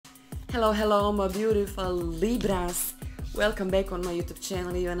Hello, hello my beautiful Libras. Welcome back on my YouTube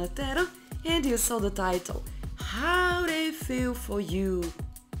channel ivanatarot, and you saw the title, How They Feel For You.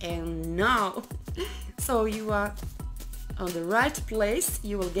 And now, so you are on the right place,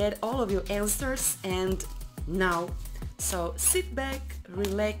 you will get all of your answers and now. So sit back,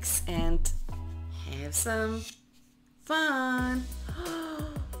 relax and have some fun.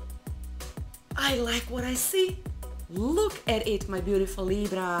 I like what I see. Look at it, my beautiful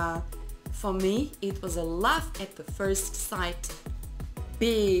Libra. For me, it was a love at the first sight.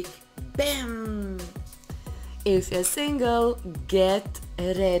 Big bam! If you're single, get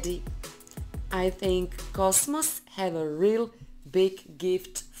ready. I think Cosmos have a real big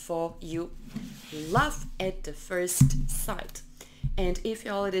gift for you. Love at the first sight. And if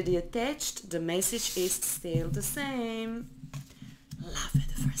you're already attached, the message is still the same. Love at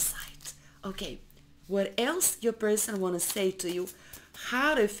the first sight. Okay, what else your person want to say to you?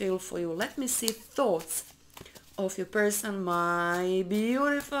 How they feel for you? Let me see thoughts of your person, my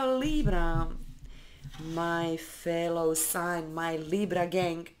beautiful Libra, my fellow sign, my Libra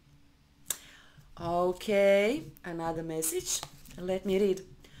gang. Okay, another message. Let me read.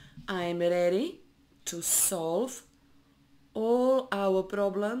 I'm ready to solve all our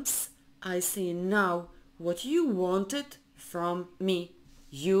problems. I see now what you wanted from me.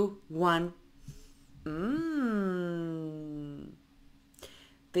 You won.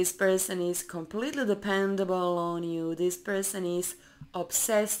 This person is completely dependable on you. This person is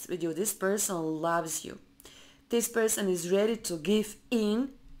obsessed with you. This person loves you. This person is ready to give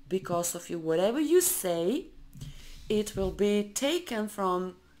in because of you. Whatever you say, it will be taken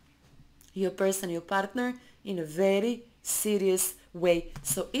from your person, your partner, in a very serious way.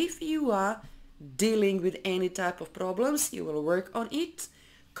 So if you are dealing with any type of problems, you will work on it,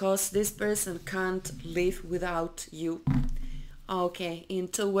 because this person can't live without you. Okay, in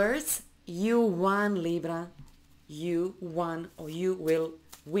 2 words, you won, Libra. You won, or you will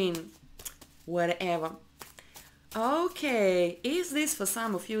win, whatever. Okay, is this for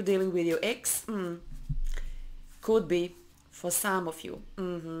some of you dealing with your ex? Could be for some of you.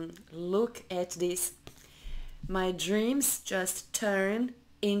 Look at this. My dreams just turn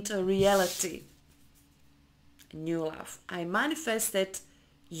into reality. New love. I manifested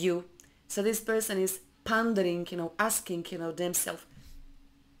you. So this person is pondering, asking, themselves,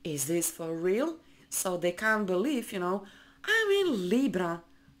 is this for real? So they can't believe, I'm in Libra.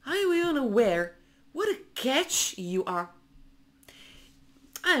 I'm even aware. What a catch you are.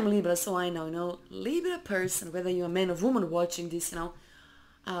 I'm Libra, so I know, Libra person, whether you're a man or woman watching this,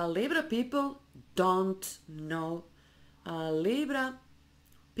 Libra people don't know. Libra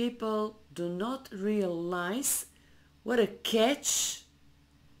people do not realize what a catch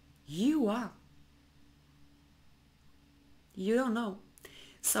you are. You don't know.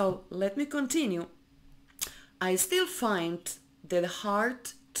 So let me continue. I still find that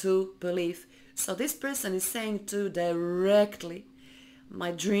hard to believe. So this person is saying to directly,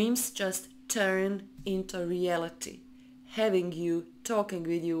 my dreams just turn into reality. Having you, talking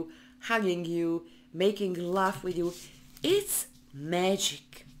with you, hugging you, making love with you, it's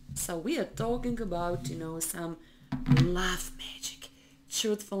magic. So we are talking about, some love magic,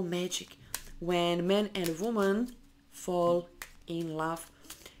 truthful magic, when man and woman fall in love.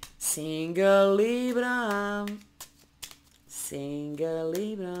 Single Libra, single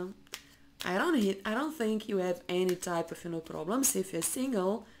Libra. I don't think you have any type of problems. If you're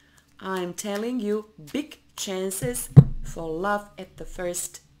single, I'm telling you, big chances for love at the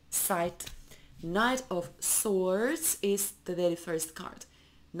first sight. Knight of Swords is the very first card.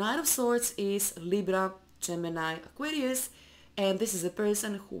 Knight of Swords is Libra, Gemini, Aquarius, and this is a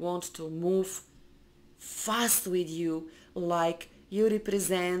person who wants to move fast with you, like you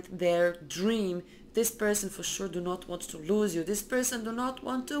represent their dream. This person for sure do not want to lose you. This person do not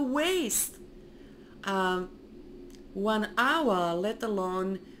want to waste 1 hour, let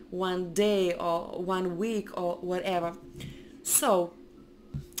alone 1 day or 1 week or whatever. So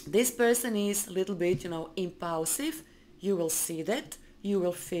this person is a little bit, impulsive. You will see that, you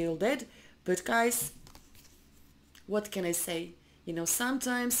will feel that. But guys, what can I say?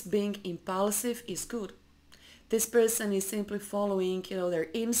 Sometimes being impulsive is good. This person is simply following, their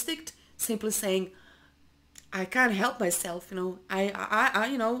instinct, simply saying, I can't help myself, I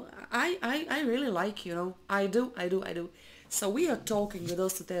really like you, I do. So we are talking with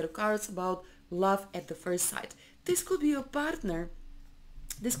those tarot cards about love at the first sight. This could be your partner.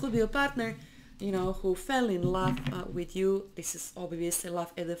 This could be a partner, who fell in love with you. This is obviously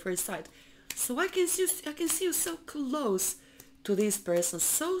love at the first sight. So I can see you so close to this person,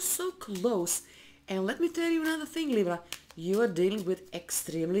 so close. And let me tell you another thing, Libra. you are dealing with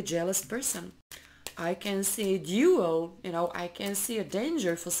extremely jealous person. I can see a duel, I can see a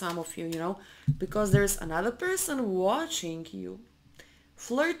danger for some of you, because there's another person watching you,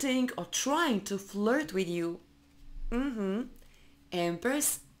 flirting or trying to flirt with you.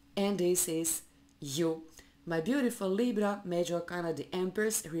 Empress, and this is you. My beautiful Libra, Major Arcana, the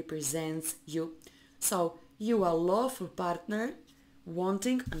Empress represents you. So you are a lawful partner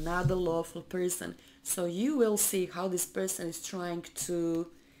wanting another lawful person. So you will see how this person is trying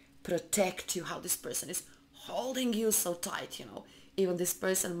to protect you, how this person is holding you so tight, Even this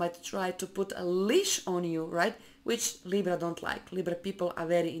person might try to put a leash on you, right? Which Libra don't like. Libra people are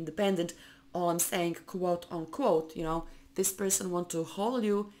very independent. All I'm saying, quote unquote, this person wants to hold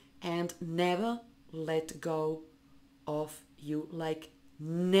you and never let go of you, like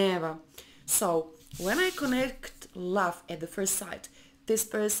never. So when I connect love at the first sight, this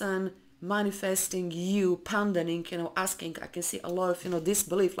person manifesting you, pandering, asking, I can see a lot of,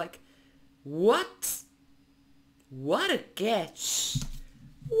 disbelief, like, what? What a catch.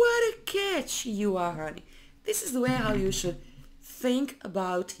 What a catch you are, honey. This is the way how you should think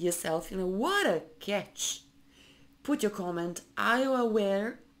about yourself, what a catch. Put your comment, are you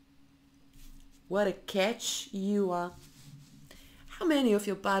aware what a catch you are? How many of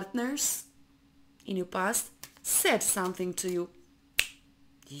your partners in your past said something to you?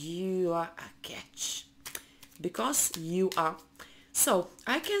 You are a catch. Because you are. So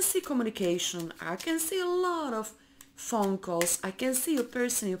I can see communication. I can see a lot of phone calls. I can see your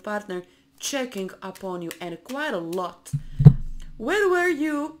person, your partner checking upon you, and quite a lot. Where were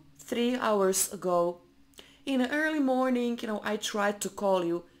you 3 hours ago? In the early morning, I tried to call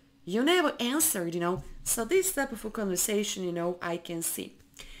you. You never answered, So this type of a conversation, I can see.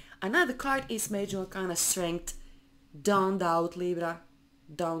 Another card is Major Arcana Strength. Don't doubt, Libra.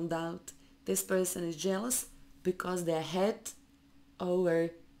 Don't doubt. This person is jealous because they're head over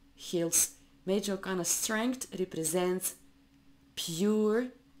heels. Major Arcana Strength represents pure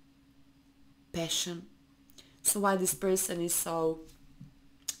passion. So why this person is so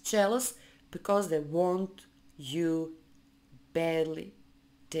jealous? Because they want you badly.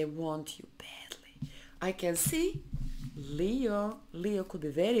 They want you badly. I can see Leo. Leo could be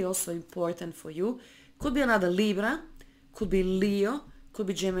very also important for you. Could be another Libra. Could be Leo. Could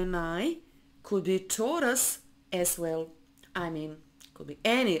be Gemini. Could be Taurus as well. Could be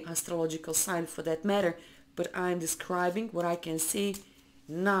any astrological sign for that matter. But I'm describing what I can see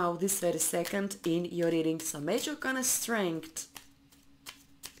now, this very second, in your reading. So Major Arcana Strength.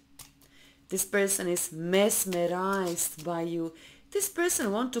 This person is mesmerized by you. This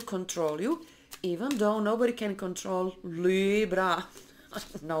person wants to control you, even though nobody can control Libra.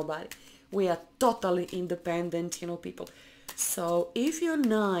 Nobody. We are totally independent, people. So if you're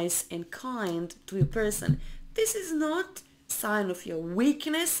nice and kind to your person, this is not sign of your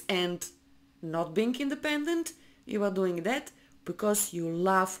weakness and not being independent. You are doing that because you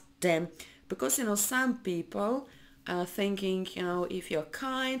love them. Because, some people are thinking, if you're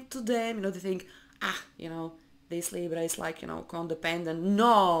kind to them, they think, this Libra is like, codependent.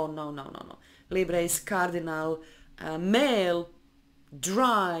 No. Libra is cardinal, male,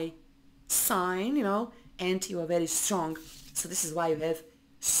 dry sign, and you are very strong. So this is why you have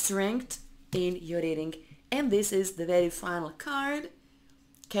strength in your reading. And this is the very final card,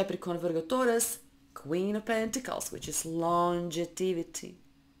 Capricorn, Virgo, Taurus, Queen of Pentacles, which is longevity.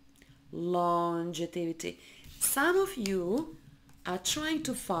 Longevity. Some of you are trying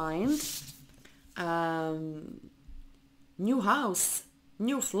to find new house,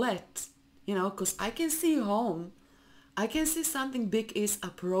 new flat, because I can see home. I can see something big is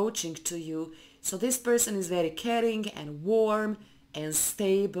approaching to you. So this person is very caring and warm and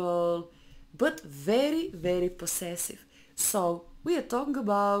stable, but very, very possessive. So we are talking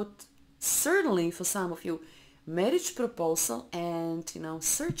about, certainly for some of you, marriage proposal and,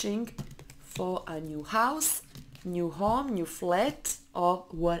 searching for a new house, new home, new flat, or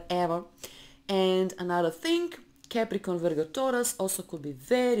whatever. And another thing, Capricorn, Virgo, Taurus also could be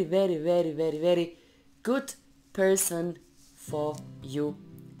very, very, very, very, very good person for you.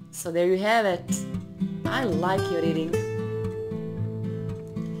 So there you have it. I like your reading.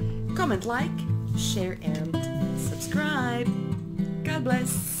 Comment, like, share and subscribe. God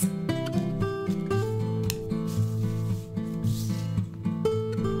bless.